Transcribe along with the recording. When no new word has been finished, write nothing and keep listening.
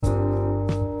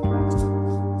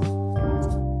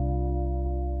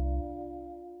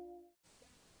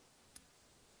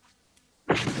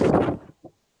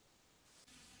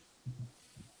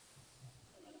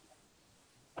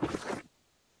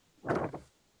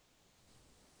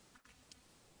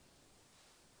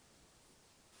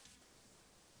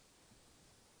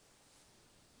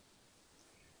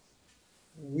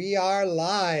We are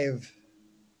live.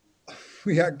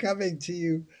 We are coming to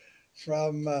you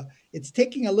from, it's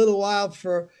taking a little while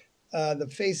for the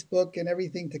Facebook and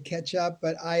everything to catch up,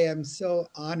 but I am so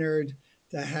honored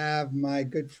to have my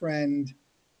good friend,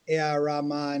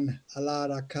 Rahman,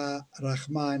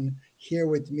 Rahman, here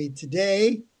with me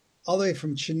today, all the way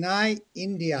from Chennai,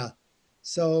 India.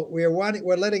 So we're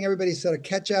letting everybody sort of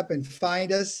catch up and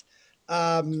find us.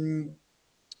 Um,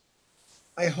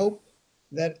 I hope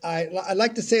that I'd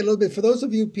like to say a little bit for those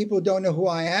of you people who don't know who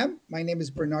I am. My name is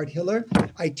Bernard Hiller.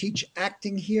 I teach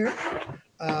acting here.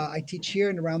 I teach here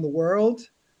and around the world.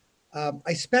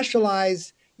 I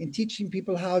specialize in teaching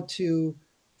people how to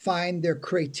find their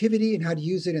creativity and how to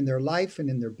use it in their life and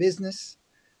in their business.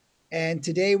 And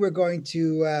today we're going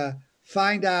to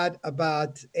find out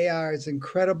about AR's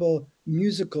incredible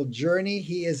musical journey.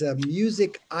 He is a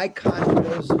music icon for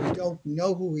those who don't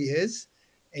know who he is,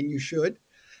 and you should.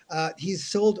 He's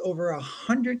sold over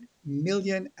 100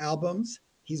 million albums.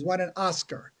 He's won an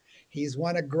Oscar. He's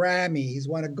won a Grammy. He's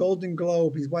won a Golden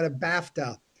Globe. He's won a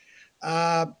BAFTA.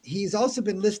 He's also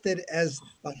been listed as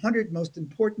the 100 most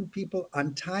important people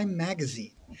on Time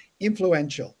magazine,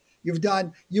 influential.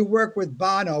 You work with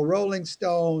Bono, Rolling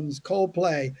Stones,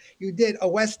 Coldplay. You did a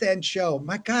West End show.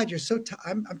 My God, you're so,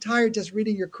 I'm tired just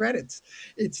reading your credits.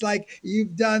 It's like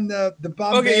you've done the Okay,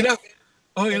 Bombay. enough.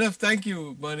 Oh, enough. Thank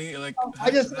you, Bunny.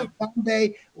 I just love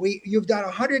Bombay. You've done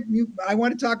 100. I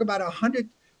want to talk about 100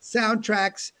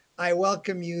 soundtracks. I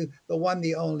welcome you, the one,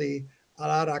 the only,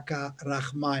 Alaraka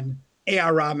Rahman.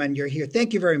 Rahman, you're here.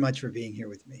 Thank you very much for being here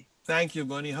with me. thank you,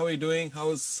 Bunny. How are you doing?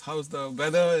 How's the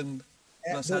weather in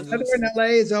Los The weather in Angeles? LA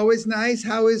is always nice.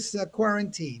 How is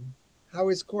quarantine? How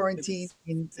is quarantine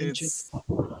It's in Chile? it's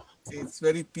it's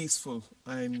very peaceful,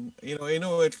 and it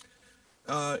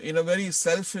in a very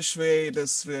selfish way, it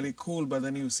is really cool. But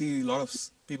then you see a lot of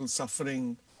people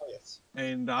suffering, Oh, yes.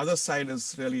 and the other side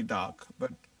is really dark.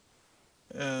 But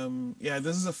yeah,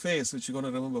 this is a phase which you're going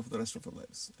to remember for the rest of your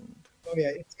lives. And Oh yeah,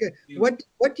 it's good. you,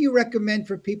 What do you recommend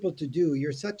for people to do?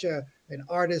 You're such an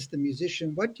artist, a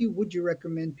musician. What would you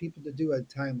recommend people to do at a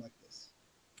time like this?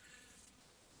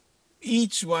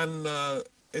 each one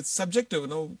it's subjective,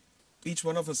 each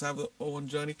one of us have our own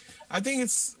journey. I think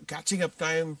it's catching up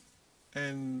time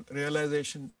and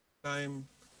realization time,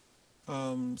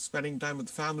 spending time with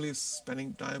families,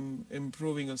 spending time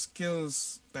improving your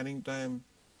skills, spending time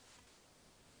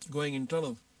going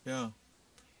internal. Yeah.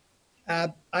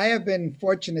 I have been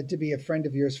fortunate to be a friend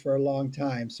of yours for a long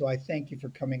time, so I thank you for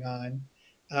coming on.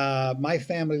 My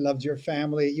family loves your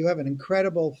family. You have an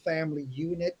incredible family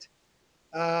unit.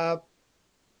 Uh,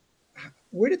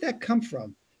 where did that come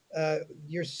from?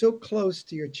 You're so close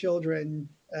to your children.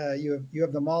 You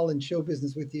have them all in show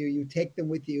business with you. You take them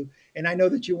with you, and I know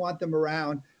that you want them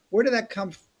around. Where did that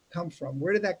come from?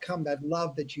 Where did that come? That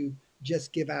love that you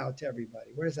just give out to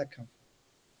everybody. Where does that come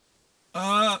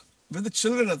uh with the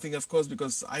children, I think, of course,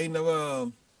 because I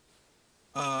never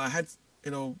I had,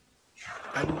 you know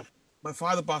I my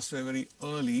father passed away very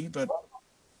early, but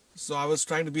so I was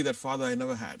trying to be that father I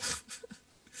never had.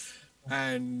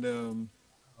 and from?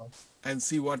 and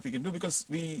see what we can do, because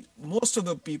we most of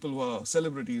the people who are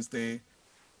celebrities,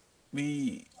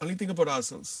 we only think about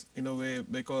ourselves in a way,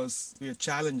 because we are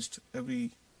challenged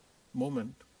every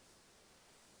moment,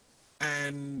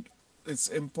 and it's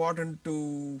important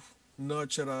to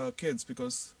nurture our kids,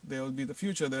 because they will be the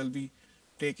future. They'll be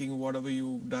taking whatever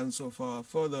you've done so far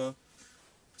further.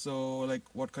 So, like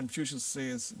what Confucius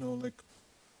says, like,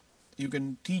 you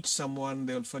can teach someone,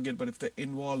 they'll forget, but if they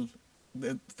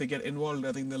get involved,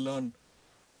 I think they'll learn.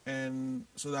 And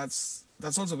so that's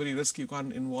also very risky. You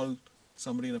can't involve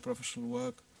somebody in a professional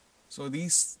work. So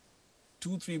these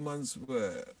 2 3 months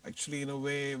were actually in a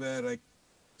way where I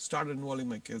started involving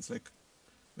my kids, like,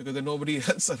 because there's nobody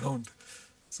else around.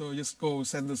 So just go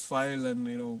send this file,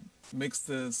 and mix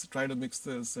this, try to mix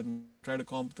this, and try to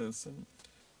comp this, and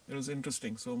it was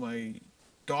interesting. So my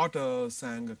daughter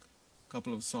sang a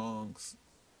couple of songs,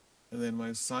 and then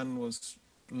my son was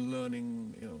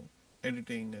learning,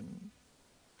 editing and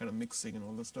kind of mixing and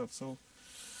all this stuff. So,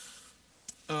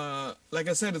 like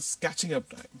I said, it's catching up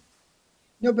time.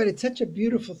 No, but it's such a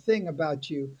beautiful thing about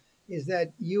you is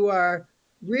that you are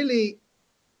really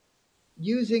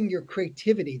using your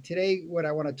creativity. Today, what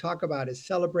I want to talk about is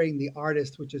celebrating the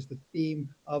artist, which is the theme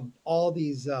of all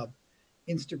these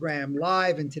Instagram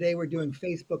Live. And today we're doing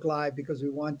Facebook Live because we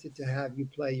wanted to have you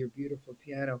play your beautiful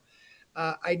piano.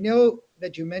 I know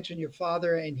that you mentioned your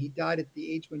father, and he died at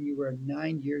the age when you were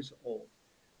 9 years old,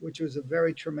 which was a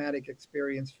very traumatic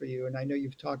experience for you. And I know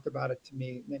you've talked about it to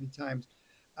me many times.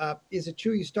 Is it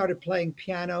true you started playing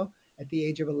piano at the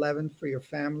age of 11 for your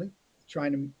family,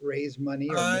 trying to raise money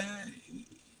or make? Uh,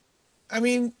 I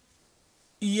mean,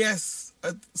 yes.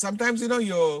 Sometimes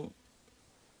your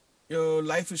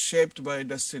life is shaped by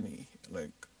destiny.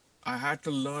 Like I had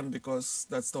to learn because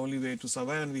that's the only way to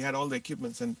survive. And we had all the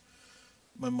equipments, and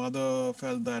my mother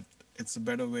felt that it's a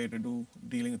better way to do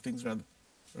dealing with things rather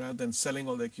than selling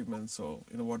all the equipment. So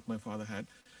what my father had,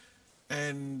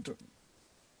 and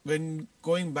when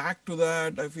going back to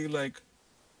that, I feel like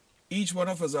each one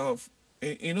of us are,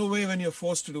 in a way, when you're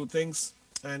forced to do things,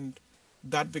 and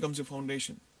that becomes your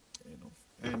foundation.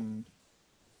 And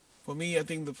for me, I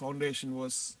think the foundation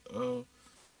was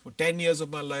for 10 years of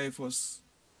my life was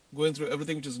going through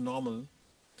everything which is normal.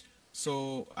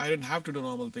 So I didn't have to do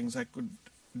normal things. I could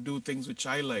do things which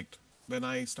I liked when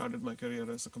I started my career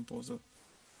as a composer.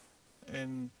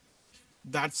 And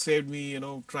that saved me,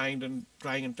 trying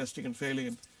and testing and failing.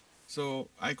 And so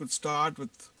I could start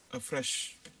with a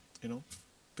fresh, you know,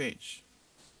 page.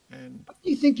 And What do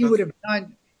you think you would that's have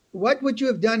done? What would you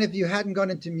have done if you hadn't gone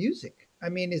into music? I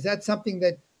mean, is that something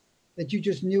that you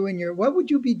just knew in your? What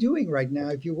would you be doing right now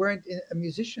if you weren't a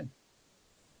musician?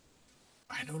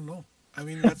 I don't know. I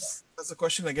mean, that's a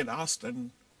question I get asked,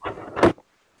 and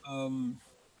um,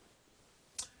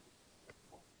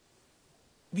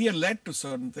 we are led to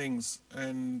certain things,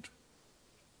 and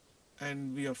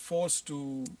we are forced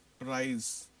to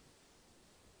rise,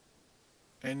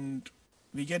 and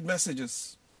we get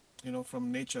messages,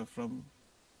 from nature, from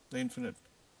the infinite.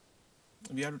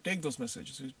 We have to take those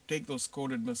messages, we take those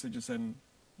coded messages and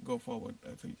go forward,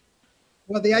 I feel.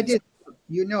 Well, the And idea,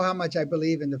 you know how much I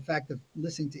believe in the fact of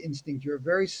listening to instinct. You're a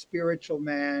very spiritual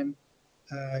man.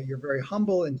 You're very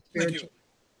humble and thank you. spiritual.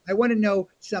 I want to know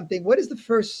something. What is the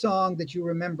first song that you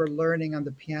remember learning on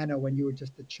the piano when you were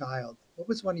just a child? What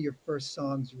was one of your first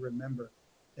songs you remember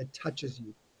that touches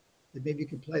you? That maybe you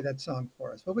could play that song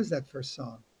for us. What was that first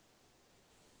song?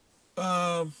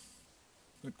 um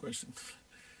Good question.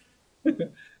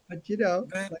 But you know,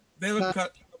 There were a like,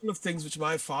 couple of things which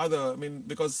my father, I mean,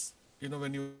 because when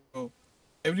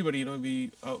everybody,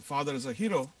 father is a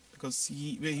hero because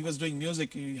when he was doing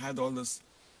music, he had all this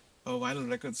vinyl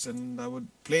records, and I would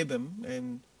play them.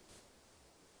 And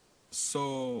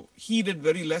so he did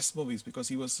very less movies because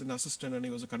he was an assistant and he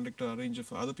was a conductor arranger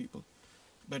for other people.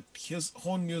 But his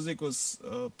own music was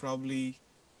probably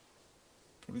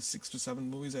 6 to 7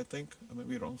 movies, I think. I may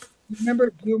be wrong.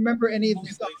 do you remember any of the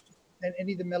Movies songs I and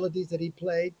any of the melodies that he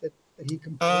played that he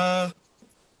composed? uh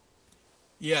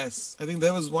yes, I think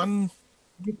there was one.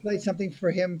 Can you play something for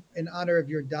him in honor of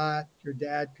your dad? Your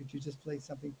dad? Could you just play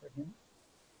something for him?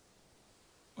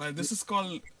 This is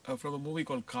called from a movie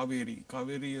called Kaveri.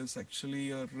 Kaveri is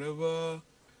actually a river,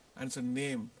 and it's a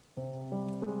name.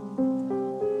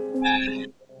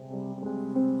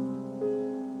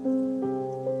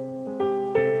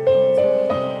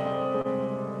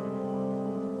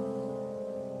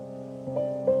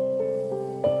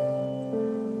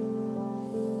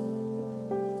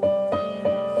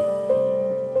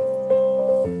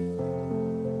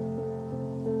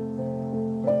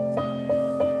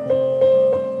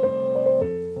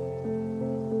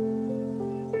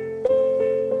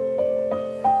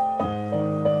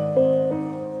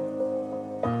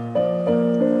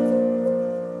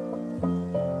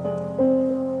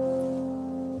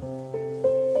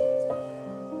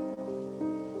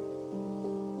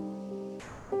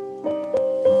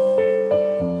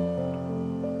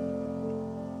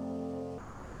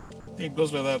 It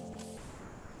goes like that.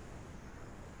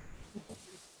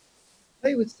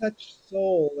 Play with such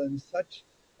soul and such.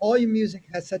 All your music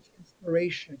has such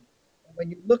inspiration. And when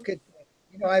you look at,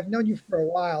 I've known you for a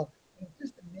while, and it's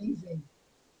just amazing.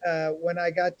 When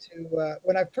I got to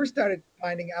when I first started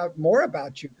finding out more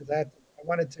about you, because I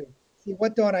wanted to see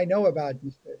what don't I know about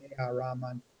Mr. A.R.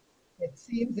 Rahman. It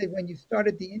seems that when you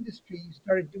started the industry, you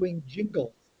started doing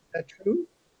jingles. Is that true?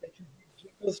 That you did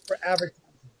jingles for advertising.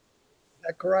 Is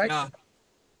that correct? Yeah,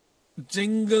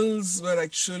 jingles were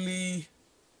actually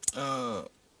uh,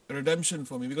 redemption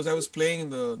for me because I was playing in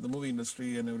the movie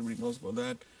industry, and everybody knows about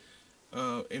that.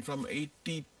 From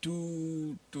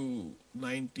 82 to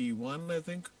 91, I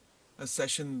think, a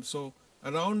session. So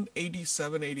around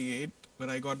 87, 88, when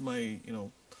I got my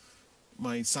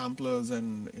samplers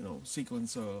and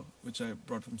sequencer, which I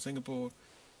brought from Singapore,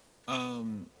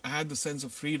 I had the sense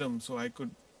of freedom, so I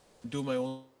could do my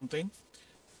own thing,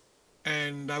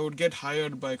 and I would get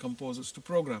hired by composers to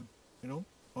program, you know,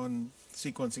 on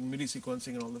sequencing, MIDI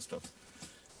sequencing, and all this stuff.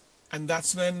 And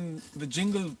that's when the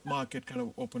jingle market kind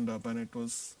of opened up, and it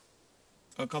was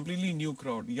a completely new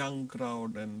crowd, young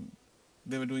crowd, and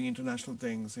they were doing international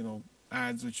things,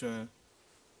 ads which are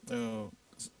uh,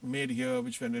 made here,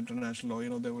 which went international,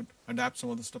 or they would adapt some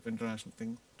of the stuff international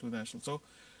thing to national. So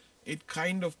it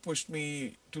kind of pushed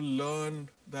me to learn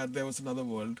that there was another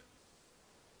world,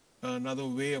 another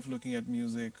way of looking at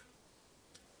music,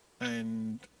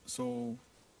 and so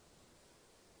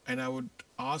and I would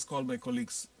ask all my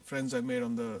colleagues, friends I made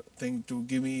on the thing, to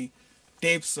give me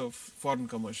tapes of foreign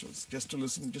commercials just to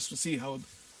listen, just to see how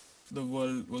the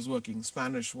world was working,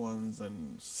 Spanish ones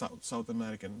and South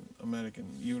American,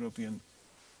 European,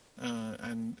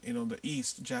 and the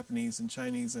East, Japanese and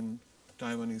Chinese and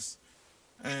Taiwanese,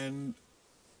 and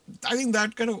I think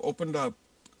that kind of opened up.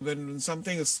 When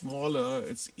something is smaller,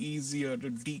 it's easier to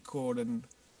decode and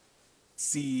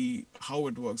see how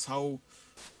it works, how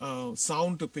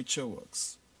sound to picture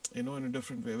works, in a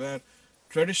different way. Where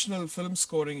traditional film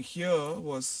scoring here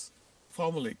was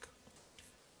formulaic,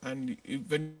 and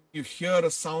when you hear a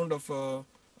sound of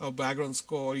a background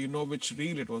score, you know which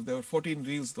reel it was. There were 14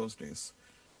 reels those days,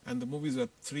 and the movies were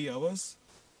 3 hours,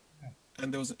 Right.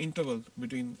 and there was an interval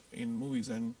between in movies,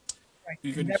 and Right.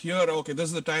 you And can that, hear, okay, this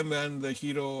is the time when the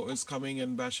hero is coming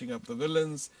and bashing up the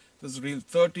villains. This is reel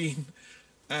 13,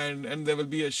 and there will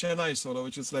be a Chennai solo,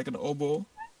 which is like an oboe,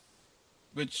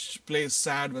 which plays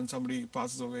sad when somebody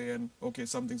passes away, and okay,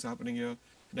 something's happening here.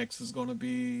 Next is gonna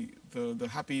be the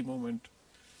happy moment.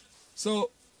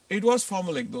 So it was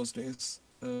formulaic those days.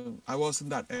 I was in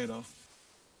that era,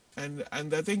 and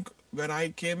I think when I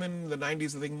came in the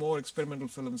 90s, I think more experimental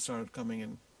films started coming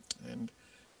in, and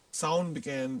sound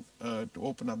began to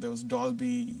open up. There was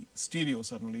Dolby stereo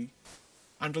suddenly.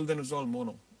 Until then, it was all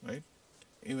mono, right?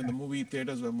 Even the movie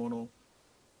theaters were mono.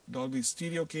 Dolby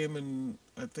stereo came in,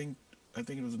 I think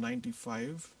it was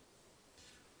 95,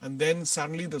 and then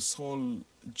suddenly this whole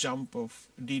jump of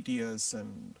DTS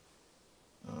and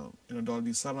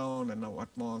Dolby Surround and now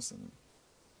Atmos, and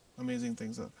amazing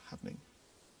things are happening.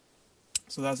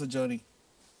 So that's a journey.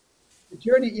 the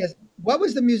journey, yes. What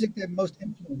was the music that most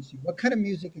influenced you? What kind of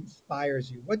music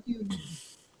inspires you? What do you need to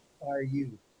inspire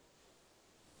you?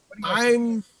 What do you have to?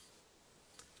 I'm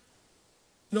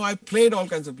No, I played all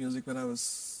kinds of music when I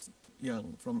was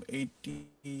young, from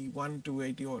 81 to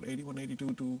 80, or 81,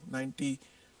 82 to 90.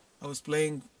 I was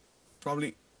playing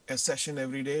probably a session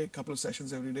every day, a couple of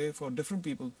sessions every day for different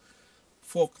people.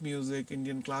 Folk music,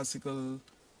 Indian classical.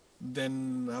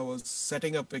 Then I was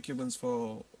setting up equipments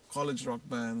for college rock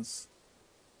bands.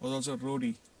 I was also a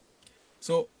roadie.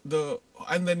 So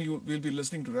and then you will be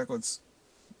listening to records.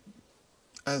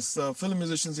 As film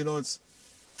musicians, it's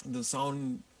the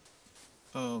sound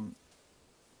um,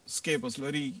 scape was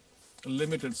very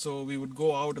limited. So we would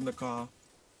go out in the car,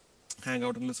 hang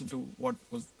out and listen to what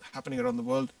was happening around the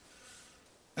world.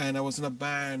 And I was in a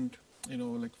band,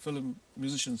 like film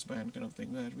musicians band kind of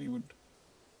thing, where we would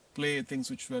play things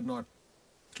which were not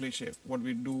cliche, what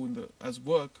we do as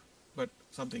work, but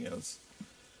something else.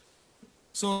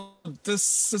 So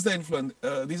these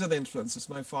are the influences.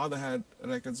 My father had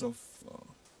records of uh,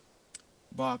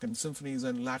 Bach and symphonies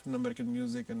and Latin American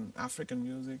music and African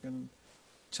music and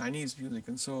Chinese music,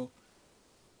 and so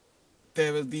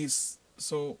there were these.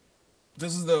 So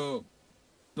this is the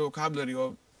vocabulary,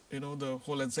 or the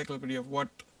whole encyclopedia of what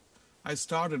I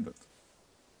started with.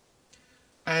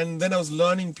 And then I was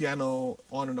learning piano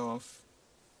on and off.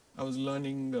 I was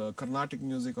learning Carnatic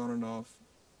music on and off,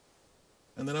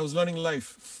 and then I was learning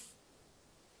life.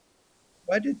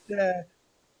 What did?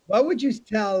 What would you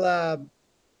tell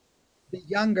the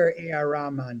younger A.R.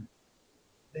 Rahman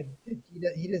that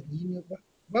he does he knew?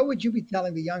 What would you be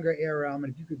telling the younger A.R.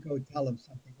 Rahman if you could go tell him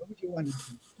something? What would you want him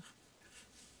to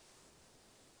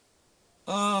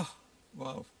Ah,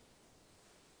 wow.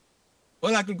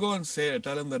 Well, I could go and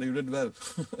tell him that you did well,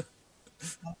 know?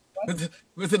 What?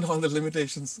 within all the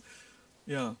limitations.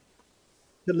 Yeah.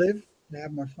 To live, to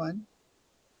have more fun.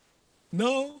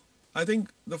 No, I think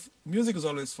music is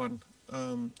always fun.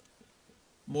 Um,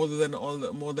 more than all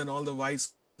the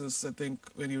vices. I think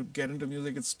when you get into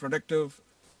music, it's productive.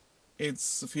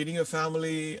 It's feeding your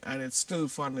family, and it's still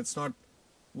fun. It's not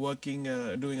working,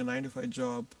 doing a 9 to 5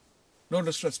 job. No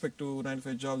disrespect to 9 to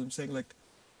 5 jobs. I'm saying, like,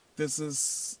 it's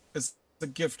a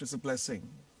gift. It's a blessing.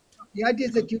 The idea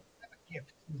is Because that you have a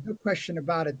gift. There's no question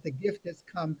about it. The gift has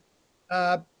come.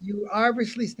 You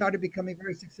obviously started becoming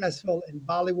very successful in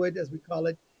Bollywood, as we call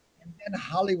it, and then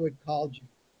Hollywood called you.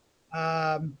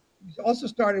 You also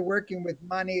started working with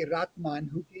Mani Ratman,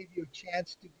 who gave you a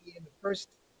chance to be in the first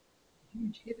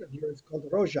huge hit of yours called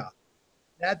Roja.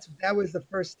 That was the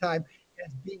first time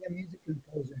as being a music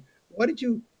composer. What did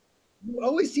you? You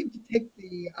always seem to take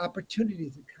the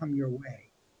opportunities that come your way.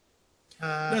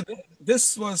 Uh, Now,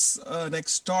 this was an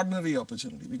extraordinary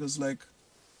opportunity because, like,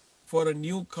 for a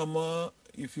newcomer,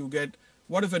 if you get,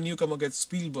 what if a newcomer gets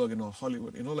Spielberg in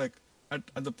Hollywood, like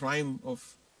at the prime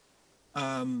of,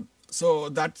 so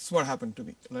that's what happened to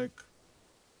me. Like,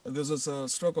 this was a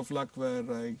stroke of luck where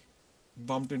I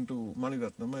bumped into Mani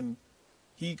Ratnam and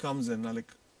he comes in,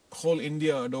 like, whole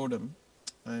India adored him.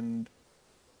 And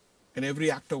and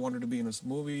every actor wanted to be in his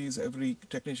movies, every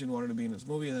technician wanted to be in his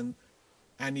movie, and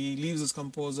he leaves his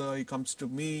composer, he comes to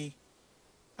me,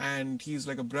 and he's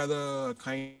like a brother, a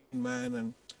kind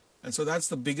man, and so that's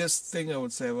the biggest thing I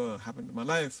would say ever happened in my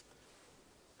life.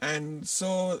 And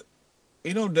so,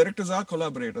 directors are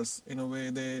collaborators in a way.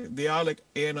 They are like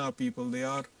A&R people. They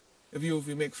are, if you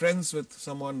make friends with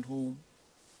somebody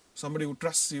who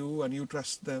trusts you and you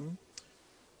trust them,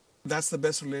 that's the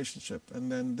best relationship.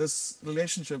 And then this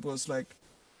relationship was like,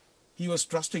 he was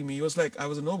trusting me. He was like, I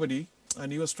was a nobody,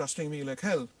 and he was trusting me like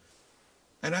hell.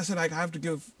 And I said, like, I have to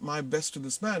give my best to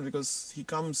this man because he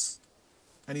comes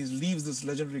and he leaves this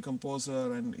legendary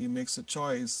composer and he makes a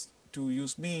choice to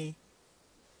use me.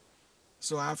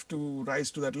 So I have to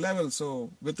rise to that level.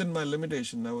 So within my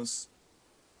limitation, I was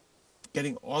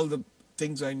getting all the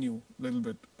things I knew a little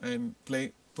bit and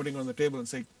putting on the table and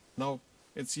saying, now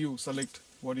it's you, select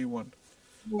what you want.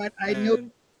 what I know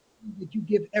And that you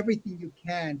give everything you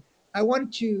can. I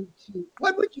want you to.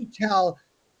 What would you tell?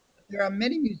 There are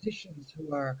many musicians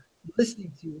who are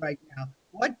listening to you right now.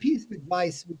 What piece of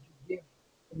advice would you give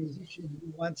a musician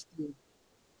who wants to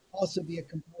also be a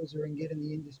composer and get in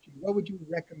the industry? What would you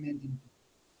recommend him do?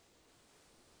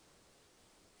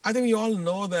 I think you all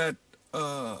know that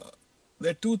uh,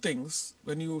 there are two things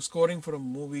when you're scoring for a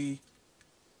movie: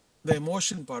 the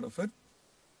emotion part of it,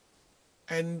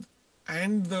 and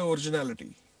and the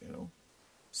originality. You know,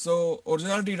 so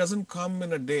originality doesn't come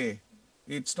in a day.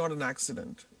 It's not an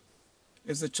accident.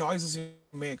 It's the choices you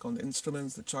make on the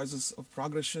instruments, the choices of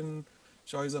progression,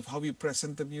 choice of how you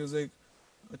present the music,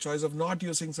 a choice of not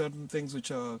using certain things which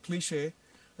are cliche,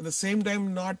 at the same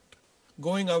time not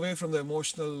going away from the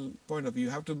emotional point of view.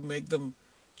 You have to make them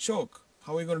choke.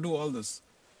 How are you going to do all this?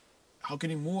 How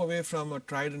can you move away from a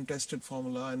tried and tested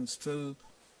formula and still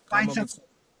come Find up something.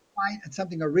 with, Find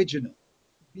something original.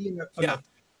 Be an yeah.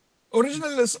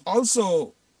 Original is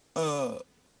also, uh,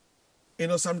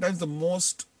 sometimes the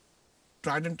most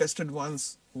tried and tested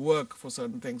ones work for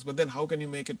certain things, but then how can you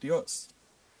make it yours?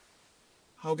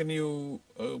 How can you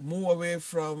move away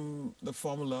from the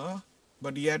formula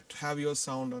but yet have your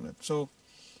sound on it? So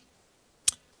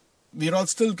we're all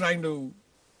still trying to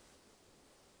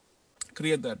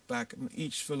create that back in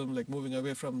each film, like moving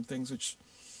away from things which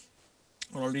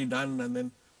are already done. And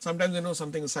then sometimes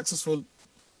something is successful,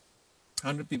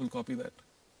 100 people copy that.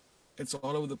 It's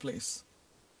all over the place.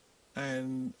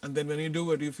 And then when you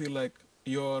do it, you feel like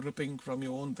you're ripping from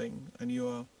your own thing, and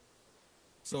you're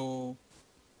so.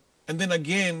 And then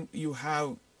again, you're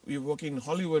working in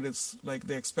Hollywood. It's like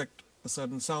they expect a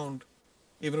certain sound,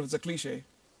 even if it's a cliche.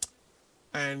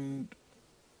 And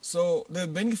so there are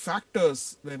many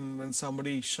factors when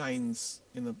somebody shines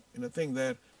in a thing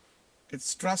there.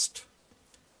 It's trust.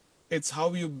 It's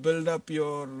how you build up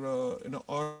your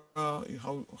aura.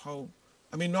 How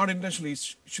I mean, not intentionally.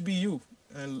 It should be you,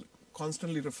 and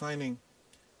constantly refining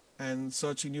and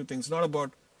searching new things. Not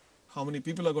about how many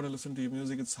people are going to listen to your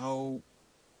music. It's how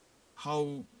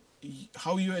how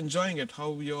you're enjoying it,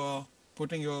 how you're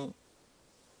putting your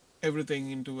everything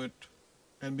into it,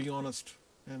 and being honest.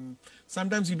 And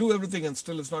sometimes you do everything and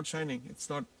still it's not shining. It's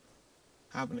not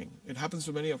happening. It happens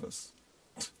to many of us.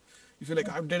 You feel like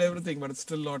I've did everything, but it's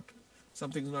still not.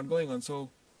 Something's not going on. So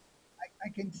I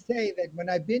can say that when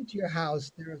I've been to your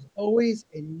house, there is always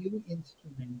a new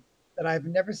instrument that I've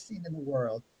never seen in the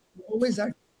world. You always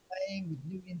are playing with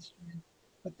new instruments,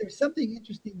 but there's something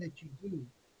interesting that you do.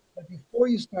 But before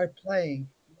you start playing,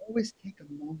 you always take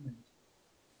a moment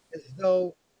as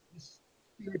though this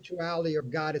spirituality or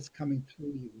God is coming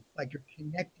through you. It's like you're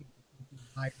connecting to something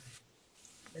higher.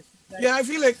 That yeah, I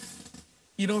feel like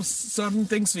certain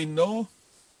things we know,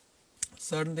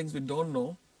 certain things we don't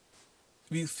know.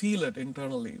 We feel it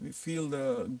internally. We feel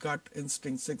the gut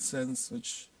instinct, sixth sense,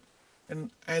 which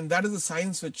and that is the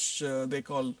science which they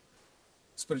call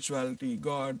spirituality,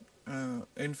 God,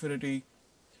 infinity.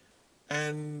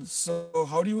 And so,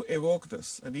 how do you evoke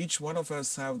this? And each one of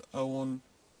us have our own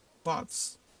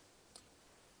paths.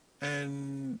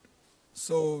 And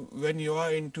so, when you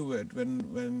are into it,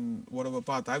 when whatever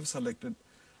path I've selected,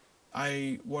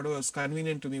 whatever is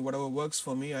convenient to me, whatever works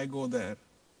for me, I go there,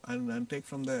 and take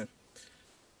from there.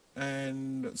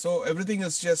 And so everything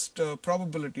is just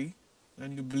probability.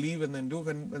 and you believe and then do.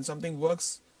 When something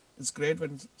works, it's great.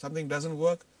 When something doesn't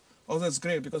work, also it's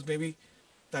great because maybe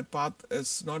that path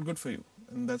is not good for you,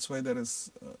 and that's why there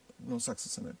is no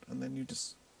success in it. And then you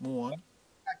just move on.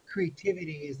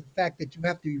 Creativity is the fact that you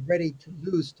have to be ready to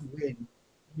lose to win.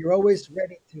 You're always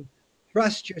ready to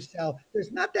trust yourself.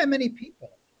 There's not that many people.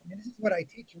 I mean, this is what I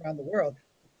teach around the world.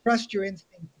 To trust your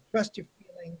instincts, to trust your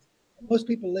feelings. And most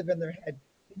people live in their head.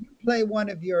 Can you play one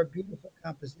of your beautiful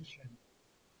compositions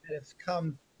that has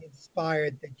come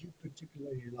inspired that you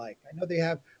particularly like?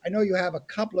 I know you have a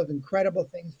couple of incredible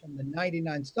things from the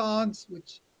 99 songs,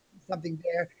 which is something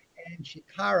there, and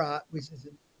Shikara, which is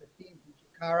the theme from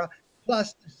Shikara.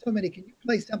 Plus, there's so many. Can you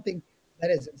play something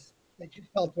that you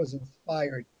felt was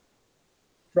inspired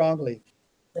strongly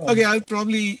Okay, from? I'll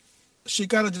probably.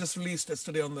 Shikara just released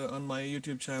yesterday on my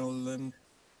YouTube channel, and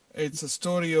it's a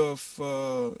story of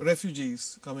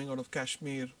refugees coming out of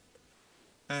Kashmir,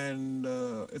 and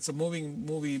it's a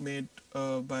movie made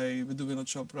by Vidhu Vinod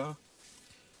Chopra.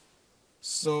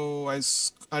 So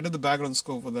I did the background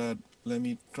score for that. Let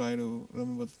me try to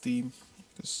remember the theme.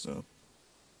 Because,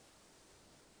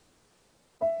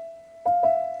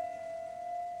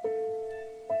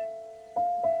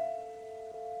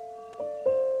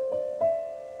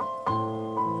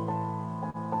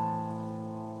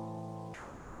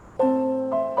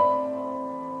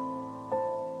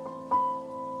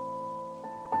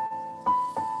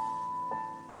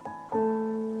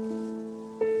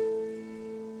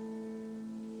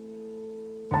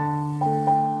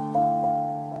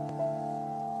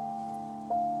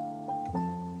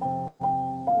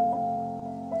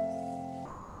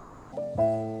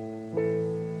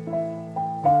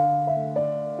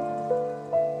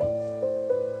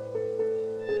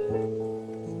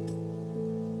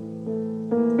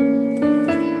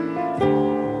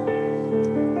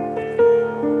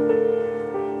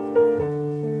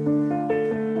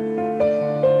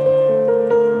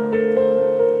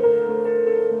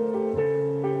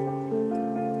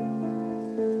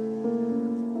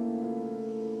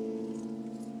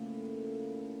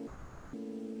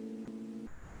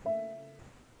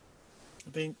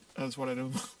 I think that's what I do.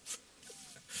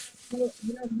 Well,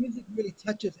 music really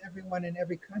touches everyone in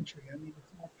every country. I mean,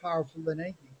 it's more powerful than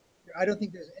anything. I don't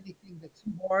think there's anything that's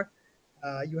more.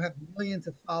 You have millions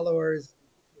of followers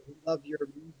who love your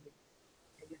music.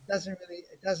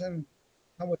 It doesn't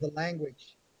come with a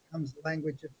language. It comes the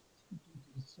language of speaking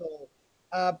to the soul.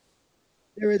 Uh,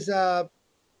 there is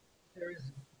there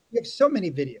is we have so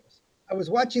many videos. I was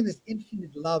watching this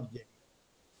Infinite Love video.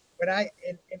 But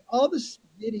in all the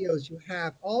videos you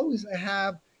have, always I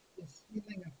have this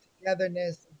feeling of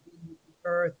togetherness and being with the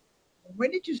earth. And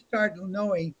when did you start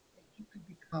knowing that you could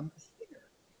become a singer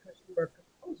because you were a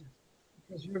composer?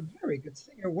 Because you're a very good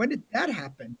singer. When did that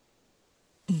happen?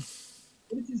 When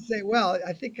did you say, "Well,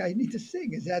 I think I need to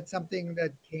sing"? Is that something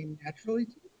that came naturally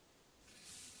to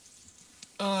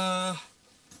uh,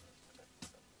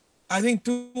 I think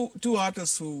two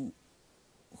artists who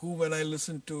when I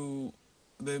listened to,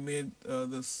 they made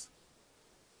this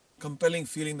compelling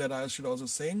feeling that I should also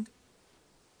sing,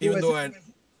 you? Who even was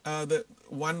though it? the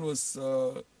one was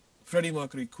Freddie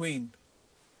Mercury, Queen,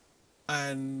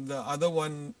 and the other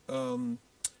one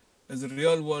is a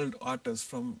real world artist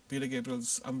from Peter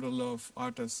Gabriel's umbrella of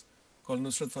artists called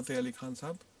Nusrat Fateh Ali Khan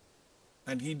Sahab,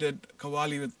 and he did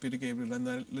Kawali with Peter Gabriel. And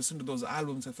I listened to those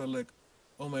albums. I felt like,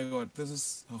 oh my god, this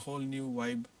is a whole new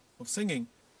vibe of singing.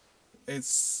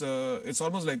 It's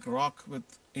almost like rock with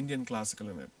Indian classical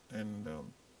in it,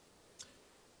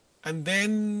 and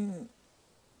then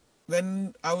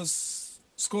when I was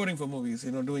scoring for movies,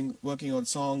 doing working on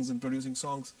songs and producing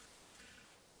songs,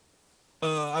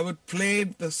 I would play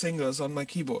the singers on my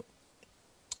keyboard.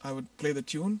 I would play the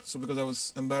tune, so because I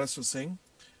was embarrassed to sing.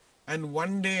 And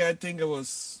one day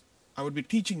I would be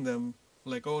teaching them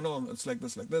like, oh no, it's like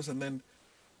this, and then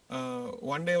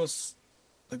one day I was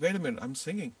like, wait a minute, I'm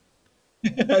singing.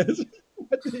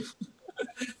 What did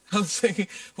I'm singing.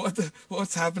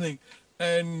 What's happening?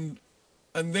 And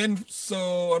and then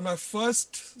so on my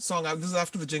first song, this is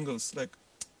after the jingles. Like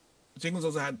jingles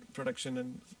also had production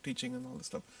and teaching and all this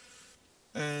stuff.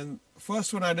 And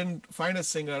first when I didn't find a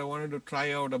singer, I wanted to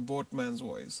try out a boatman's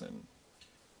voice, and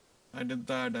I did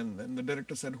that. And then the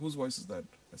director said, "Whose voice is that?"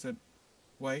 I said,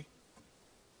 "Why?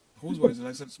 Whose voice?" And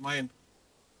I said, "It's mine.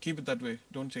 Keep it that way.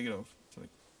 Don't take it off."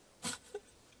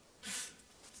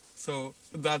 So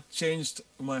that changed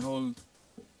my whole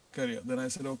career. Then I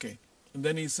said, "Okay." And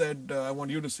then he said, "I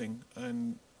want you to sing."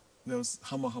 And there was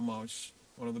Hama Hama,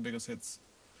 one of the biggest hits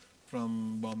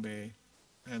from Bombay.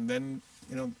 And then,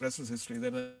 rest is history.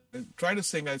 Then I try to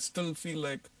sing. I still feel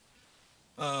like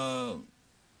uh,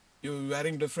 you're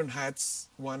wearing different hats.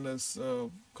 One is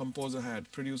composer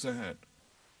hat, producer hat,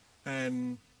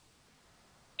 and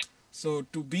so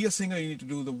to be a singer, you need to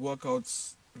do the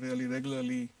workouts really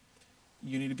regularly.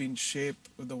 You need to be in shape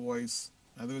with the voice,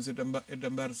 otherwise it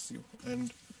embarrasses you.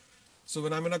 And so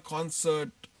when I'm in a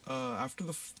concert, after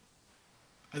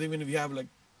I think when we have like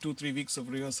 2 3 weeks of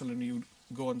rehearsal and you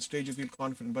go on stage, you feel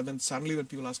confident. But then suddenly when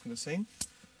people ask me to sing,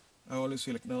 I always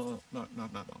feel like no, not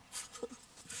now.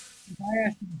 If I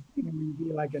asked you to sing, I mean,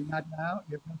 be like a not now.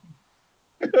 You have nothing.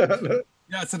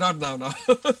 Yeah, it's a not now now.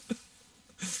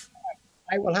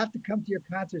 I will have to come to your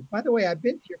concerts. By the way, I've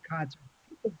been to your concerts.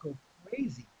 People go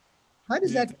crazy. How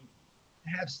does Yeah. that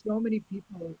have so many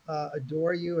people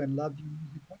adore you and love your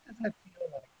music? What does that feel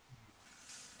like for you?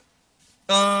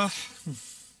 Uh,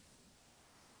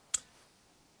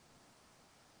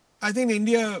 I think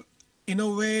India, in a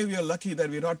way, we are lucky that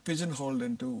we're not pigeonholed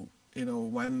into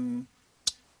one.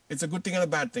 It's a good thing and a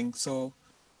bad thing. So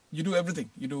you do everything.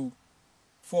 You do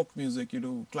folk music, you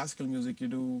do classical music, you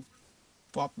do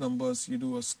pop numbers, you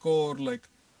do a score. Like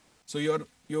so,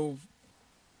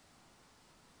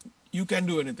 you can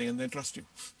do anything, and they trust you.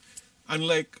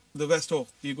 Unlike the West, oh,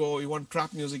 you want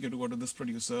trap music, you have to go to this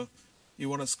producer. You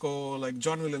want a score like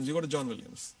John Williams, you go to John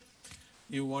Williams.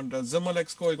 You want a Zimmer like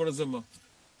score, you go to Zimmer.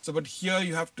 So, but here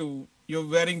you're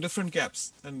wearing different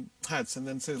caps and hats, and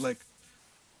then say like,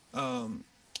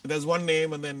 there's one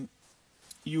name, and then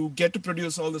you get to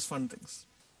produce all these fun things.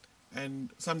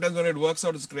 And sometimes when it works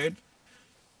out, it's great.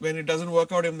 When it doesn't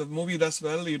work out, and the movie does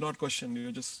well, you're not questioned.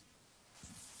 You just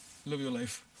live your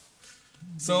life.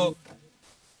 So,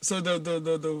 so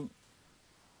the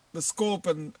scope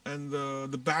and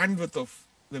the bandwidth of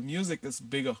the music is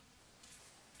bigger.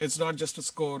 It's not just a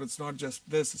score. It's not just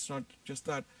this. It's not just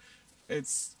that.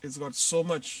 It's got so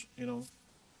much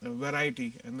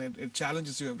variety, and it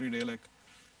challenges you every day. Like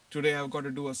today, I've got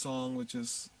to do a song which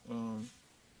is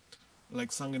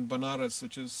like sung in Banaras,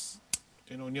 which is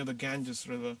near the Ganges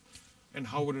River, and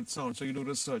how would it sound? So you do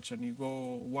research and you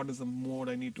go, what is the mode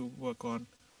I need to work on,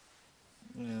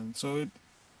 and so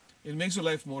it makes your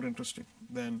life more interesting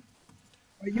than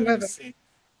Well, you having a have a say.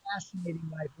 fascinating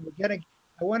life. We're getting.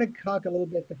 I want to talk a little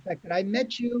bit the fact that I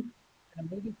met you in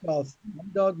a movie called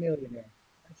Slumdog Millionaire.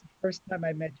 That's the first time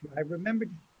I met you. I remember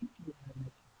distinctly when I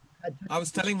met you. You had such I a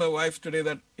was telling my wife today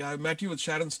that yeah, I met you with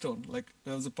Sharon Stone. Like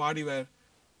there was a party where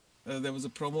there was a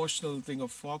promotional thing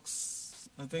of Fox,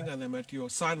 I think, and I met your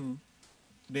son,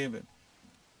 David.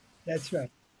 That's right.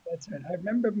 That's right. I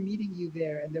remember meeting you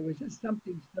there, and there was just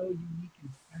something so unique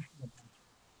and special about you.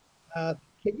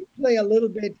 Can you play a little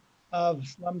bit of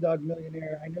Slumdog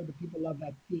Millionaire? I know the people love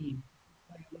that theme.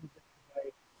 Play a little bit of a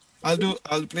quick. I'll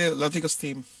play Latika's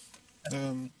theme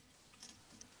um,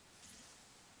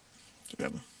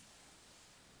 together.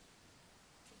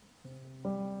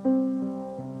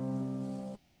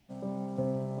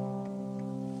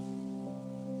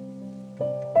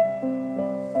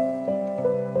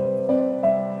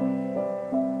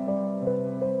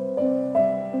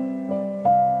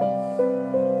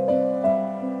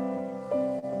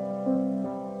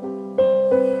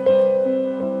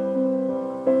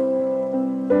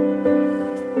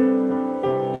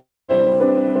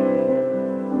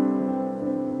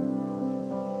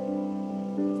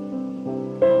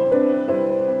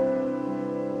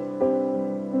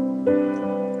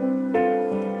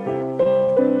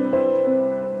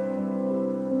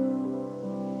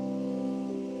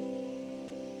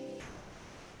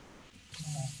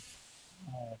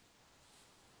 Uh,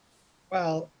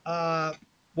 well,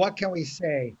 what can we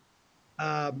say?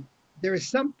 Um, there is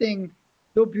something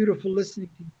so beautiful listening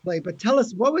to you play. But tell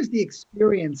us, what was the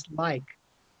experience like?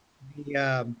 The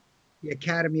the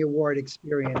Academy Award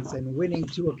experience and winning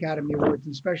two Academy Awards,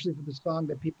 and especially for the song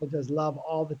that people just love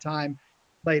all the time,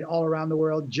 played all around the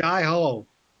world, Jai Ho.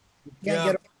 You can't Yeah,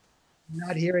 get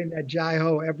not hearing that Jai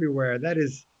Ho everywhere. That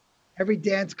is every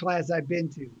dance class I've been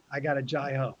to, I got a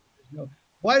Jai Ho. There's no,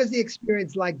 what is the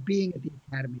experience like being at the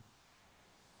Academy?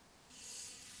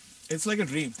 it's like a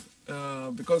dream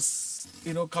because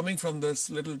coming from this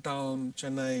little town,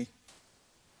 Chennai,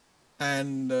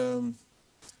 and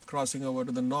crossing over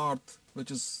to the north,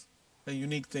 which is a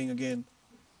unique thing again,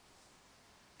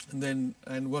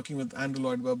 and working with Andrew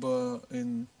Lloyd Webber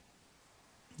in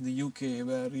the UK,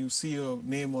 where you see your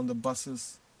name on the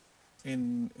buses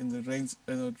in the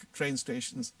train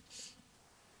stations,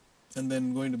 and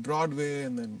then going to Broadway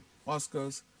and then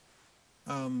Oscars.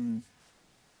 Um,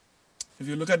 if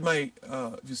you look at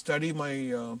if you study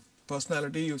my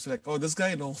personality, you say like, oh, this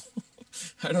guy, no,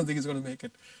 I don't think he's going to make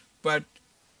it. But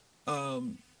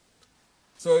um,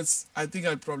 I think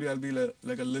I'll be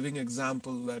like a living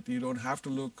example that you don't have to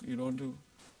look, you don't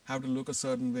have to look a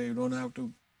certain way. You don't have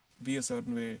to be a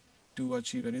certain way to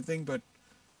achieve anything, but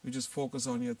you just focus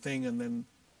on your thing, and then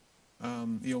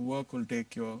your work will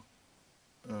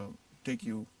uh, take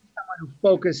you. Who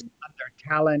focus on their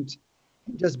talent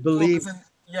and just believe. Focus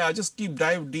and yeah, just keep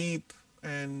dive deep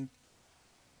and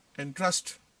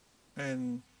trust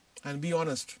and be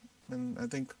honest. And I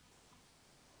think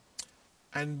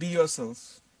and be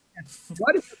yourself.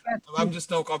 What is the best I'm piece,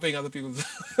 just now copying other people's.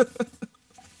 of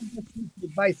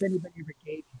advice anybody ever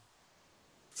gave you?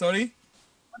 Sorry.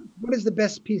 What is the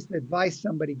best piece of advice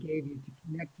somebody gave you to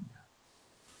connect to that?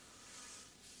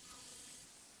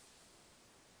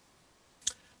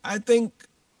 I think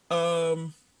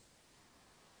um,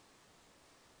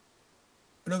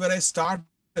 when I started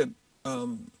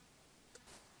um,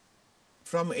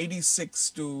 from '86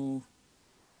 to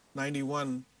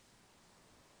 '91,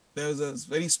 there was a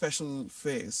very special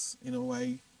phase.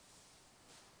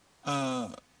 Uh,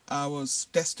 I was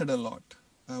tested a lot.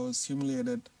 I was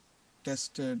humiliated,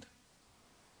 tested,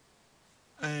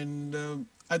 and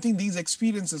I think these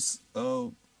experiences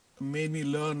made me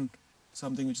learn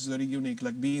something which is very unique,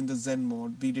 like be in the Zen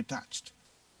mode, be detached.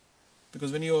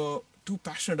 Because when you're too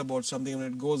passionate about something and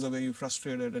it goes away, you're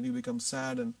frustrated and you become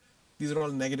sad, and these are all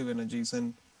negative energies.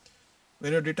 And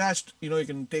when you're detached, you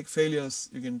can take failures,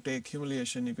 you can take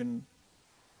humiliation,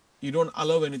 you don't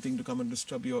allow anything to come and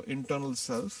disturb your internal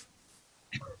self.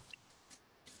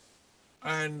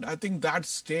 And I think that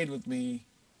stayed with me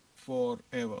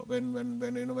forever. When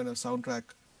a soundtrack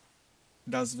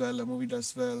does well, a movie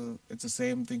does well, it's the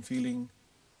same thing feeling.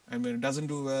 And when it doesn't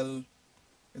do well,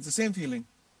 it's the same feeling.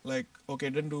 Like, okay,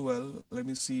 it didn't do well. Let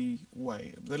me see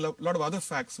why. There are a lot of other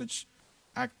facts which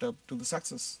act up to the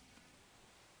success.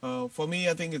 For me,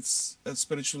 I think it's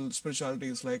spirituality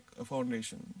is like a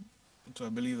foundation. So I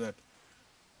believe that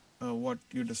what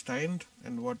you destined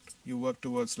and what you work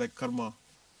towards, like karma,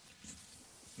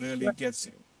 really What gets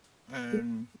you. is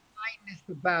And kindness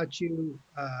about you?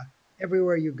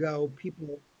 Everywhere you go,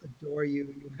 people adore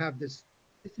you. You have this.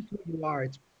 This is who you are.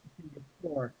 It's in your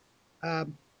core.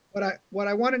 Um, what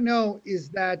I want to know is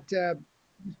that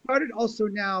you started also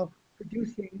now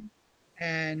producing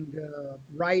and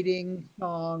writing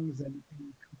songs and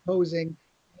composing,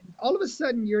 and all of a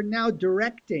sudden you're now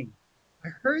directing. I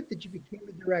heard that you became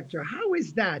a director. How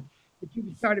is that that you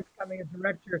started becoming a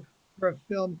director for a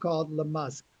film called La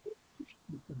Musk? Who pushed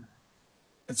you for that?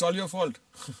 it's all your fault.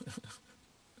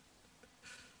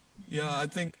 Yeah, I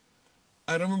think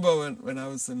I remember when I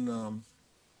was in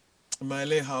my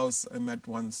LA house, I met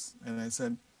once and I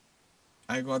said,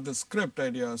 I got the script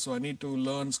idea, so I need to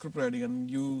learn script writing. And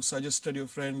you suggested your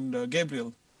friend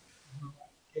Gabriel.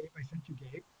 Gabe, I sent you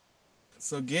Gabe.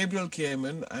 So Gabriel came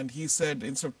in and he said,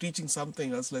 instead of teaching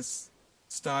something else, let's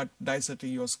start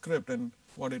dissecting your script and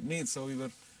what it needs. So we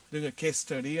were doing a case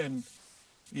study and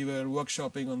we were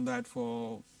workshopping on that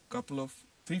for a couple of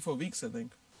 3-4 weeks, I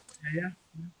think. Yeah,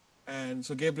 yeah. And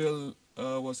so Gabriel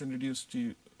was introduced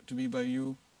to me by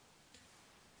you.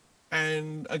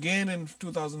 And again in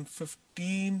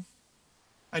 2015,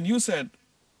 and you said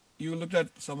you looked at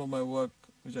some of my work,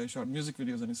 which I shot music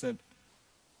videos, and you said,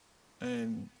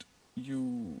 and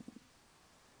you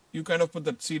you kind of put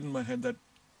that seed in my head that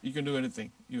you can do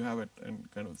anything, you have it, and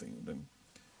kind of thing. Then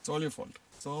it's all your fault.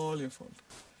 It's all your fault.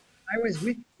 I was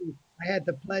with you. I had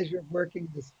the pleasure of working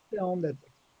this film that's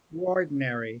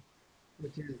extraordinary,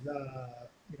 which is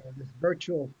this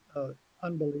virtual,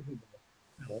 unbelievable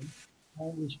film.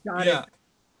 We shot it. Yeah.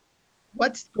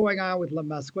 What's going on with La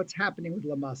Musk? What's happening with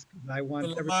La Musk? I So want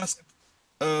La every. Mask.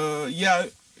 Yeah.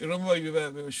 Remember we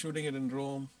were shooting it in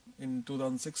Rome in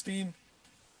 2016.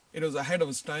 It was ahead of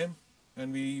its time,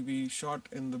 and we shot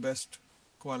in the best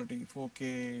quality,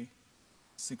 4K,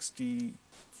 60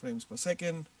 frames per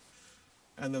second,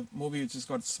 and the movie just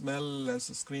got smell as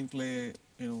a screenplay,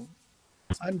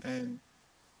 and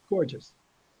Gorgeous.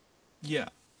 yeah,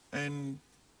 and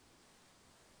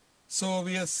so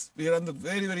we are on the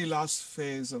very very last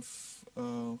phase of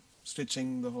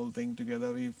stitching the whole thing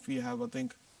together. We have, I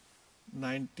think,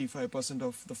 95%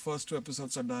 of the first two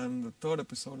episodes are done. The third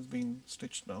episode is being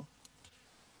stitched now,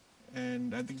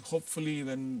 and I think hopefully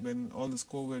when all this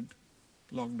COVID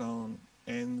lockdown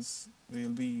ends, we'll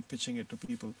be pitching it to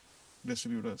people,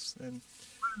 distributors, and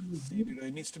see.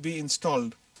 It needs to be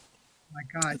installed. My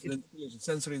God, It's an installation,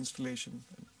 sensory installation.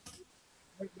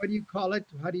 what do you call it?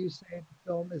 How do you say it? The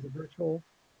film is a virtual,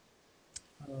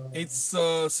 uh, It's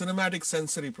a cinematic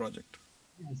sensory project.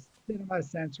 yes, cinema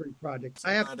sensory project.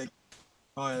 I have Cinematic.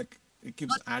 Oh, like, it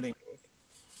keeps adding.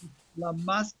 La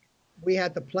Musk. We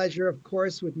had the pleasure, of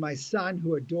course, with my son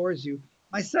who adores you.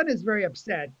 My son is very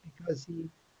upset because he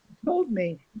told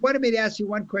me, he wanted me to ask you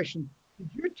one question.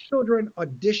 Did your children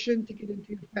audition to get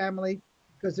into your family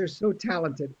because they're so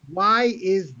talented? Why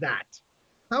is that?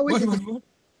 How is What, it what, that what?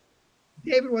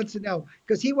 David wants to know?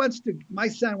 Because he wants to, my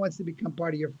son wants to become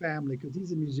part of your family because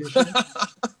he's a musician.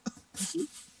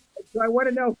 So I want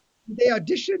to know, did they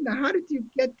audition? Now, how did you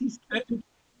get these Eh, kids who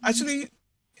Actually,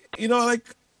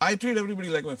 like I treat everybody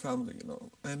like my family.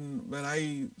 And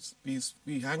when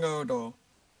we hang out or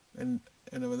and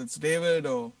whether it's David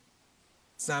or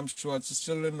Sam Schwartz's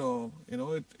children or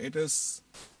it is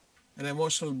an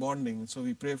emotional bonding. So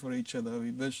we pray for each other,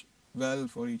 we wish well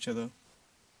for each other,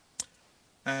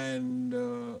 and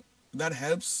that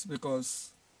helps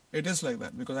because it is like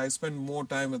that because I spend more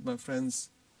time with my friends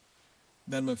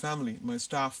than my family, my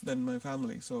staff than my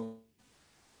family. So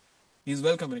he's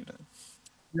welcome anytime.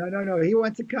 No, no, no. He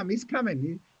wants to come. He's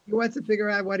coming. He wants to figure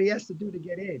out what he has to do to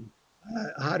get in,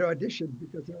 how to audition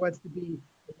because he wants to be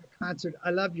in a concert.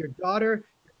 I love your daughter.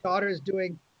 Your daughter is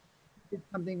doing did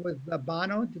something with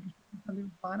Bono. Did you do something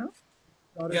with Bono?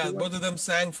 Daughter Yeah, do one? both of them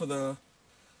sang for the.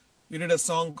 We did a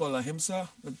song called Ahimsa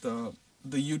with the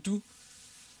U2,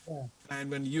 Yeah.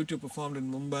 and when U2 performed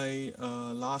in Mumbai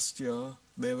last year,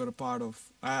 they were a part of.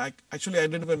 Actually I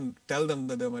didn't even tell them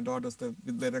that they were my daughters.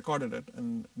 They recorded it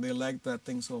and they liked that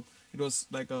thing. So it was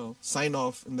like a sign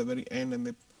off in the very end,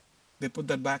 and they put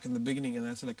that back in the beginning. And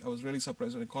I was really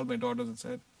surprised when I called my daughters and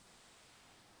said,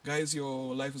 "Guys,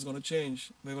 your life is gonna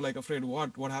change." They were like afraid.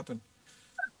 What happened?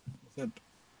 I said,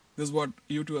 "This is what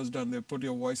U2 has done. They put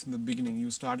your voice in the beginning.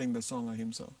 You starting the song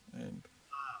Ahimsa, and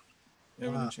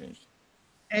everything Wow. changed."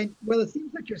 And well, it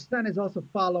seems like your son is also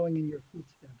following in your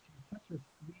footsteps. He's such a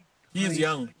sweet, He is kind.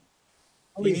 young.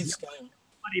 Oh, He he's needs time.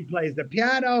 he plays the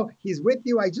piano. He's with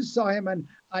you. I just saw him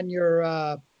on your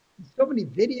so many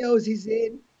videos he's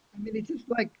in. I mean, it's just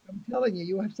like I'm telling you,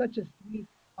 you have such a sweet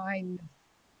kindness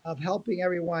of helping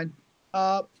everyone.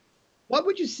 Uh, what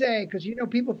would you say? Because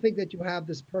people think that you have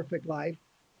this perfect life.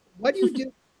 What do you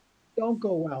do? Don't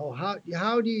go well.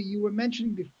 How do you? You were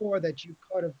mentioning before that you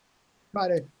kind of try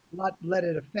to not let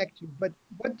it affect you. But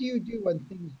what do you do when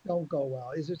things don't go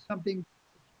well? Is there something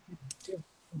you could give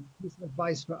some piece of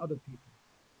advice for other people?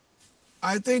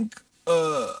 I think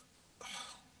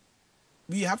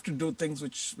we have to do things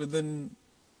which within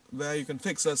where you can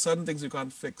fix. There are certain things you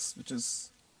can't fix, which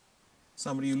is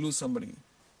somebody you lose somebody,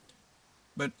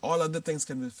 but all other things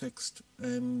can be fixed,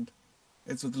 and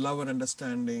it's with love and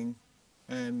understanding,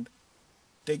 and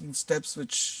taking steps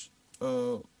which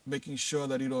making sure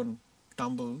that you don't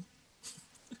tumble.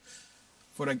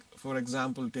 For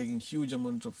example, taking huge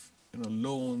amounts of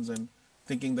loans and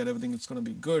thinking that everything is going to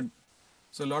be good.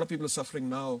 So a lot of people are suffering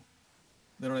now.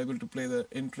 They're not able to pay the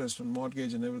interest on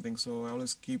mortgage and everything. So I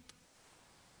always keep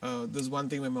this one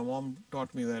thing when my mom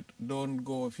taught me that don't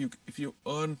go if you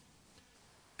earn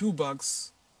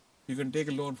 $2, you can take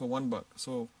a loan for $1,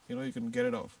 so you can get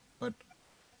it off. But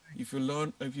if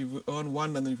you earn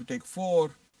one and then if you take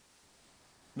four,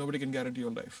 nobody can guarantee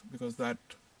your life because that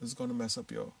is going to mess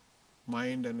up your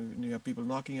mind, and when you have people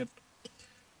knocking it.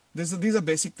 These are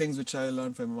basic things which I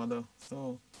learned from my mother.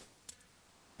 So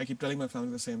I keep telling my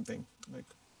family the same thing. Like,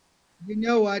 You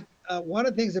know what? One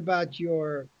of the things about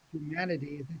your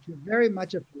humanity is that you're very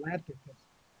much a philanthropist.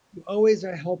 You always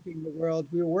are helping the world.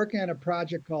 We were working on a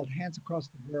project called Hands Across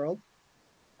the World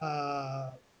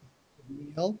uh, with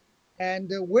Neil.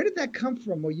 And where did that come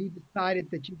from? Where you decided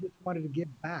that you just wanted to give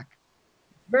back?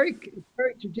 It's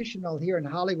very traditional here in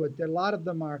Hollywood. There, a lot of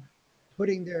them are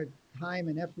putting their time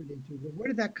and effort into. But where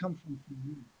did that come from for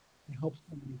you to help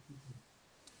so many people?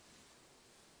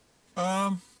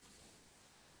 um,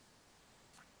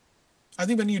 I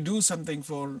think when you do something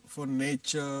for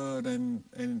nature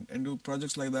and do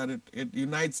projects like that, it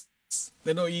unites.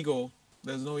 There's no ego.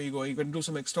 There's no ego. You can do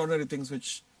some extraordinary things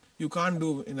which you can't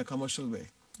do in a commercial way.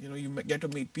 You get to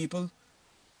meet people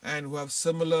and who have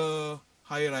similar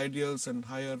higher ideals and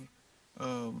higher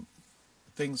um,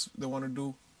 things they want to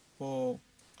do for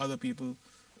other people.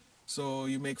 So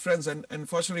you make friends, and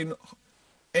fortunately,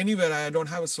 anywhere I don't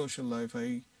have a social life.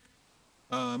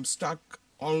 I'm stuck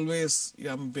always.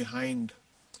 Yeah, I'm behind,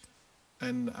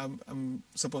 and I'm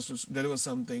supposed to deliver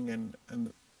something, and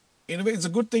in a way it's a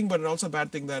good thing, but also a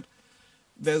bad thing that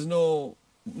there's not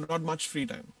much free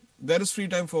time. There is free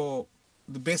time for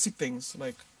the basic things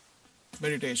like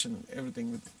meditation,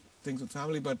 everything with things with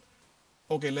family, but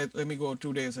okay, let me go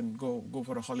 2 days and go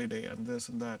for a holiday and this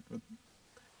and that.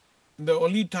 The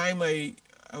only time I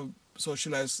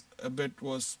socialized a bit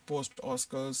was post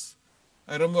Oscars.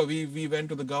 I remember we went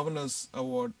to the Governor's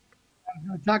Award I was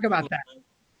going to talk a couple about of that. times.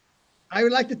 I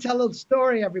would like to tell a little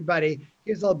story, everybody.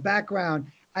 Here's a little background.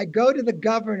 I go to the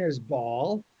governor's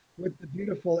ball with the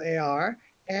beautiful AR,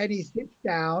 and he sits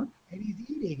down and he's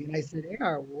eating. And I said,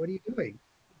 AR, what are you doing?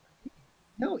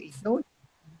 No, don't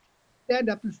stand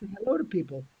up and say hello to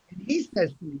people. And he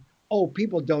says to me, oh,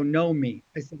 people don't know me.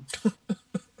 I said,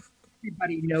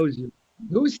 everybody knows you.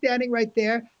 Who's standing right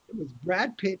there? It was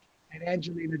Brad Pitt and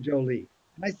Angelina Jolie.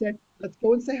 And I said, let's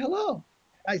go and say hello.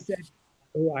 And I said,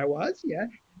 who I was? Yeah.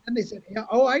 And then they said, yeah,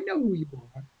 oh, I know who you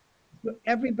are. So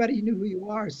everybody knew who you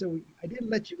are. So I didn't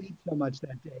let you eat so much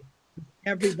that day.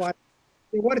 Everybody,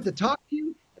 they wanted to talk to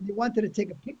you and they wanted to take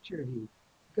a picture of you.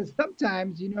 Because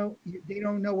sometimes, they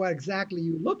don't know what exactly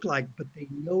you look like, but they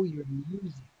know your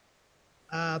music.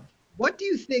 Uh, what do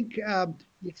you think the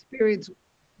experience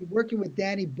working with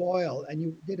Danny Boyle and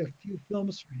you did a few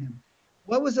films for him?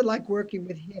 What was it like working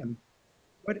with him?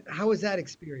 How was that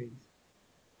experience?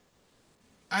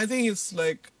 I think it's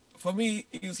like, for me,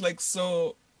 he's like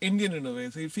so Indian in a way.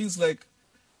 So he feels like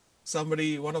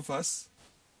somebody, one of us.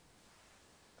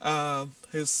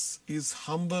 He's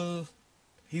humble.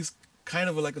 He's kind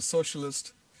of like a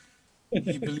socialist.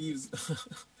 He believes,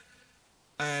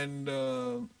 and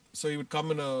so he would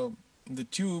come in the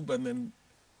tube, and then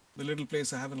the little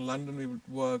place I have in London, we would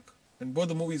work. And both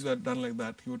the movies were done like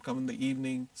that. He would come in the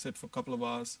evening, sit for a couple of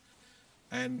hours,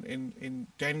 and in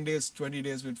 10 days, 20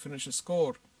 days, we'd finish a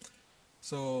score.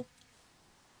 So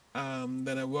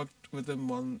then I worked with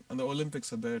him on the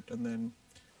Olympics a bit, and then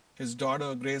his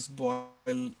daughter Grace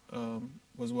Boyle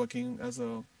was working as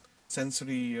a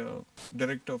sensory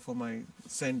director for my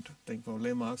scent thing for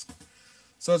Les Masques.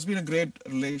 So it's been a great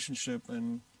relationship,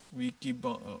 and we keep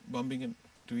bumping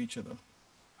into each other.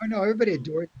 Oh no, everybody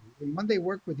adores you. And when they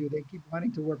work with you, they keep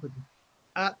wanting to work with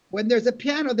you. When there's a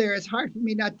piano there, it's hard for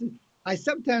me not to. I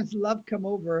sometimes love come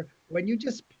over when you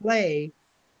just play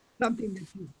something that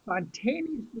you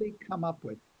spontaneously come up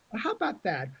with. Well, how about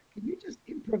that? Can you just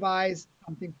improvise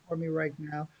something for me right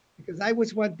now? Because I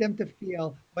always want them to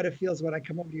feel what it feels when I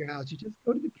come over to your house. You just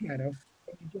go to the piano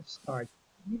and you just start.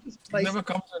 You just It play never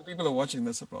something. comes when people are watching.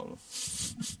 That's a problem.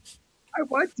 I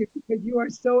want to because you are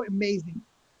so amazing.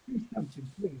 Do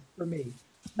something, please, for me.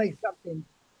 Play something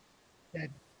that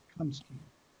comes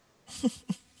to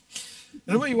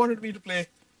Remember, you wanted me to play.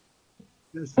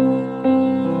 you. Just,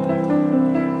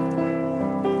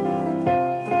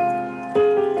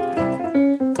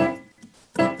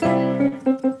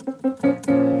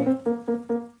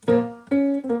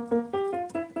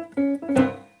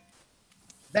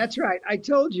 that's right. I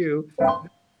told you that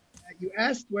you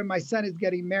asked when my son is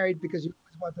getting married because you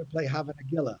always wanted to play Havana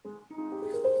Gilla.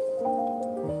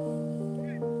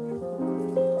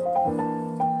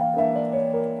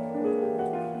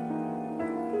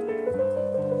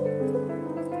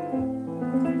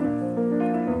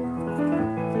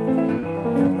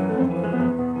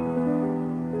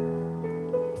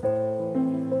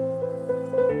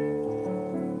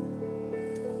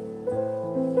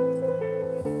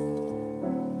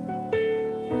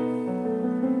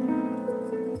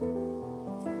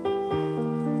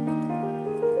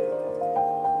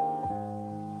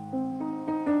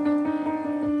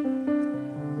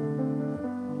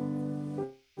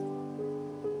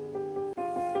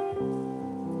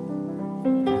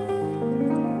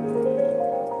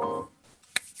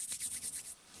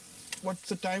 What's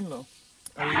the time now?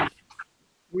 Are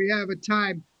we? We have a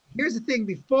time. Here's the thing: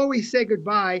 before we say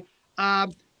goodbye, I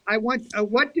want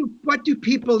what do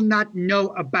people not know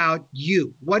about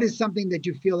you? What is something that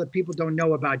you feel that people don't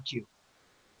know about you?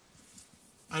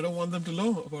 I don't want them to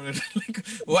know about it. Like,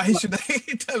 why should I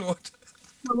tell what?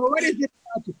 Well, what is it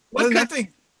about you? Well, What nothing.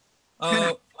 kind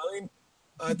of I mean,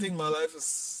 I think my life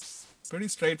is pretty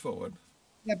straightforward.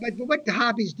 yeah, but what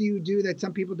hobbies do you do that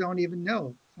some people don't even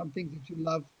know? Some things that you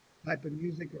love, type of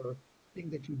music, or thing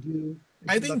that you do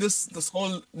that I you love. think this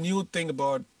whole new thing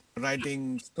about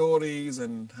writing stories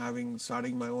and having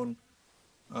starting my own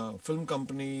film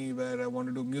company where I want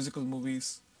to do musical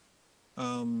movies.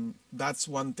 That's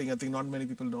one thing I think not many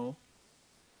people know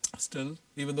still,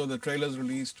 even though the trailer's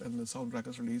released and the soundtrack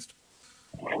is released.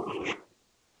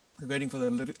 We're waiting for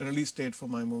the release date for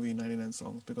my movie 99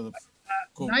 Songs because of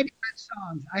COVID. 99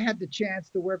 songs. I had the chance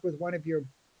to work with one of your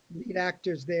lead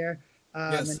actors there,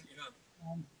 and Yes,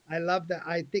 yeah. I love that.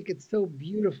 I think it's so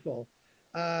beautiful.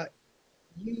 Uh,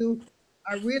 you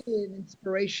are really an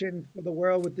inspiration for the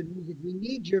world with the music. We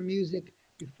need your music.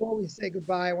 Before we say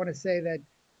goodbye, I want to say that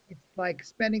it's like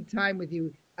spending time with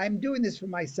you. I'm doing this for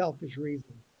my selfish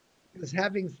reasons because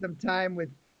having some time with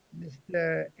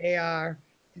Mr. AR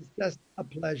is just a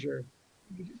pleasure.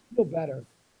 You just feel better.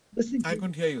 Listen I to,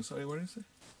 couldn't hear you. Sorry, what did you say?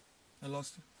 I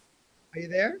lost you. are you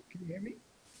there? Can you hear me?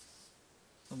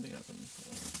 Something happened.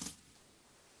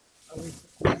 Are we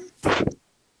still on?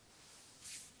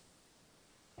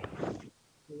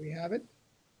 Do we have it?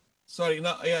 Sorry,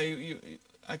 no, yeah,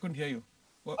 I couldn't hear you.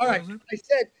 All What right. was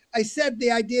it? I said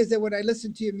the idea is that when I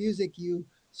listen to your music, you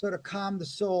sort of calm the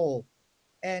soul.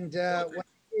 And when Okay. I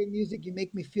hear music, you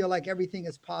make me feel like everything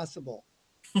is possible.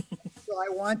 So I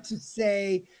want to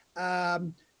say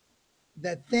um,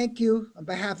 that thank you on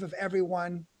behalf of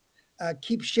everyone.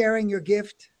 Keep sharing your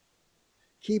gift.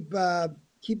 Keep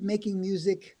keep making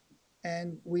music,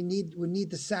 and we need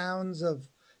the sounds of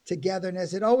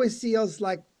togetherness. It always feels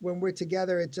like when we're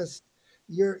together, it just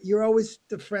you're always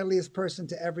the friendliest person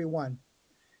to everyone.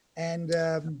 And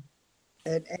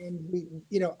and we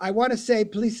I want to say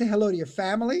please say hello to your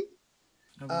family.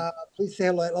 I will. Please say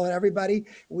hello to everybody.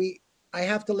 I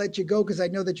have to let you go because I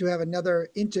know that you have another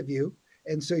interview,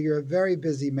 and so you're a very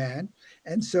busy man,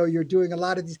 and so you're doing a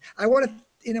lot of these. I want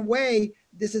to, in a way,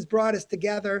 this has brought us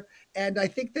together, and I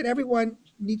think that everyone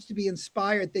needs to be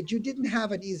inspired that you didn't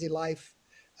have an easy life.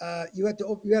 You had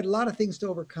a lot of things to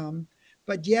overcome,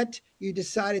 but yet you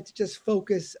decided to just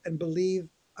focus and believe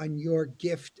on your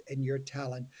gift and your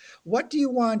talent. What do you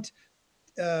want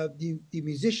the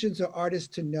musicians or artists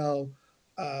to know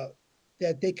uh,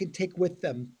 that they can take with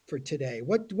them for today?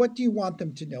 What do you want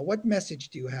them to know? What message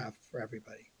do you have for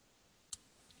everybody?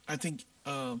 I think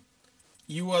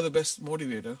you are the best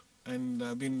motivator, and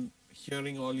I've been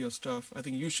hearing all your stuff. I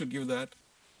think you should give that.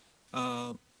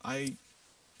 I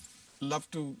love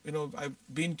to, I've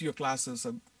been to your classes.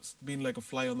 I've been like a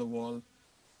fly on the wall,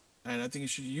 and I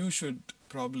think you should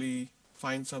probably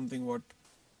find something what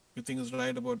you think is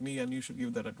right about me, and you should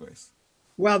give that advice.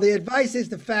 Well, the advice is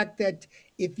the fact that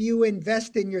if you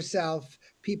invest in yourself,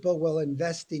 people will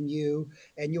invest in you,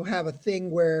 and you'll have a thing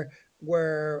where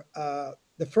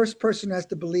the first person who has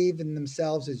to believe in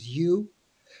themselves is you.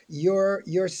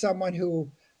 You're someone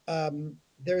who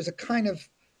there's a kind of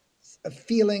a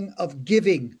feeling of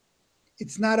giving.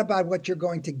 It's not about what you're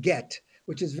going to get,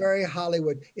 which is very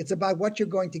Hollywood. It's about what you're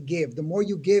going to give. The more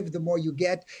you give, the more you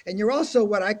get. And you're also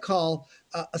what I call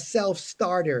a self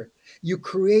starter. You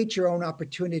create your own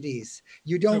opportunities.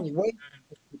 You don't Okay, wait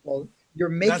for people. You're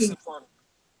that's making important.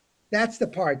 that's the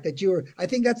part that I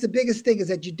think that's the biggest thing is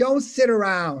that you don't sit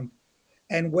around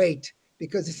and wait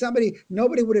because if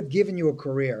nobody would have given you a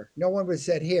career. No one would have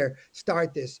said, here,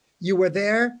 start this. You were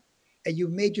there and you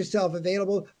made yourself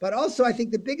available. But also, I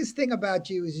think the biggest thing about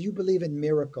you is you believe in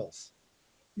miracles.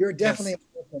 You're definitely Yes.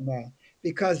 a miracle man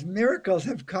because miracles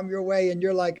have come your way and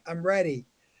you're like, I'm ready.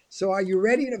 So are you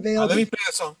ready and Let available? me play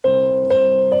a song.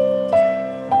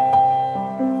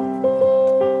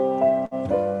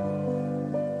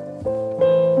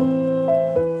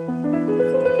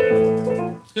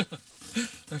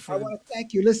 My I friend. want to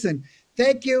thank you. Listen,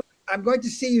 thank you. I'm going to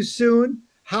see you soon.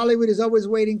 Hollywood is always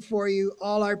waiting for you.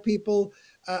 All our people.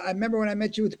 I remember when I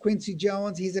met you with Quincy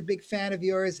Jones. He's a big fan of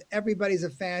yours. Everybody's a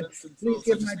fan. Vincent's Please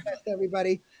give such a my sweetheart. best,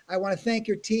 everybody. I want to thank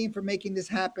your team for making this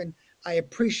happen. I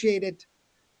appreciate it.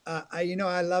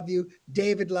 I love you.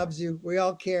 David loves you. We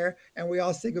all care, and we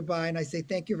all say goodbye. And I say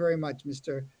thank you very much,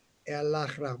 Mr. Allah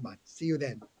Rahman. See you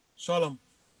then. Shalom.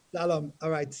 Salam. All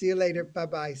right. See you later. Bye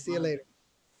bye. See you Bye. later.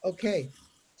 Okay.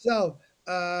 So,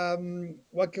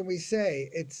 what can we say?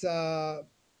 It's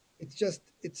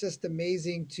just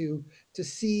amazing to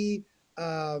see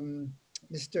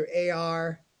Mr.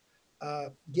 AR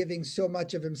giving so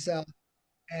much of himself,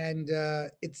 and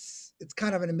it's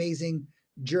kind of an amazing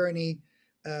journey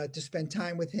to spend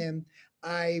time with him.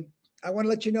 I I want to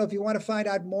let you know if you want to find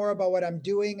out more about what I'm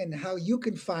doing and how you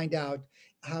can find out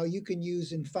how you can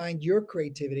use and find your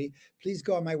creativity. Please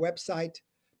go on my website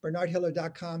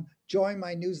bernardhiller.com. Join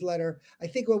my newsletter. I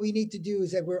think what we need to do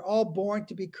is that we're all born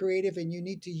to be creative, and you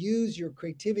need to use your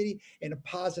creativity in a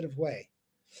positive way.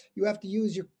 You have to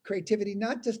use your creativity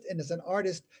not just and as an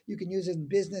artist, you can use it in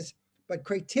business, but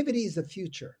creativity is the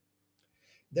future.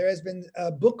 There has been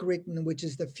a book written which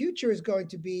is the future is going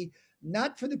to be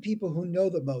not for the people who know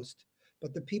the most,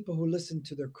 but the people who listen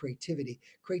to their creativity.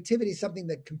 Creativity is something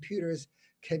that computers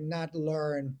cannot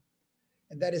learn,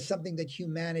 and that is something that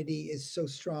humanity is so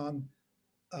strong.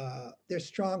 They're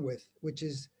strong with, which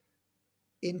is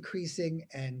increasing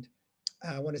and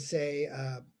I want to say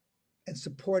and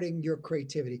supporting your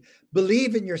creativity.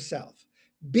 Believe in yourself.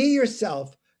 Be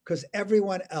yourself because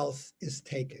everyone else is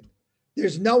taken.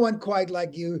 There's no one quite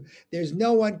like you. There's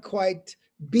no one quite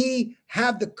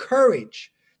have the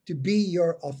courage to be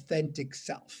your authentic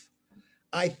self.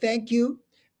 I thank you.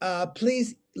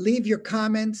 Please leave your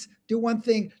comments. Do one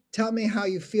thing. Tell me how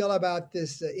you feel about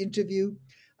this interview.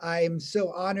 I am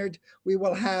so honored. We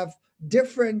will have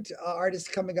different artists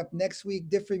coming up next week,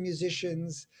 different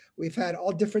musicians. We've had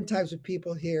all different types of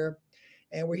people here,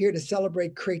 and we're here to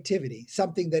celebrate creativity,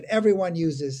 something that everyone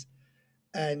uses.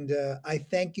 And I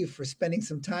thank you for spending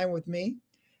some time with me.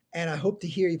 And I hope to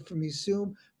hear from you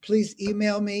soon. Please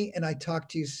email me and I talk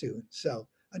to you soon. So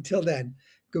until then,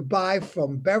 goodbye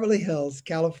from Beverly Hills,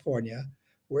 California.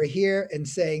 We're here and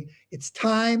saying it's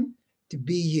time to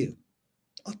be you.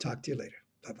 I'll talk to you later.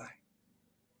 Bye bye.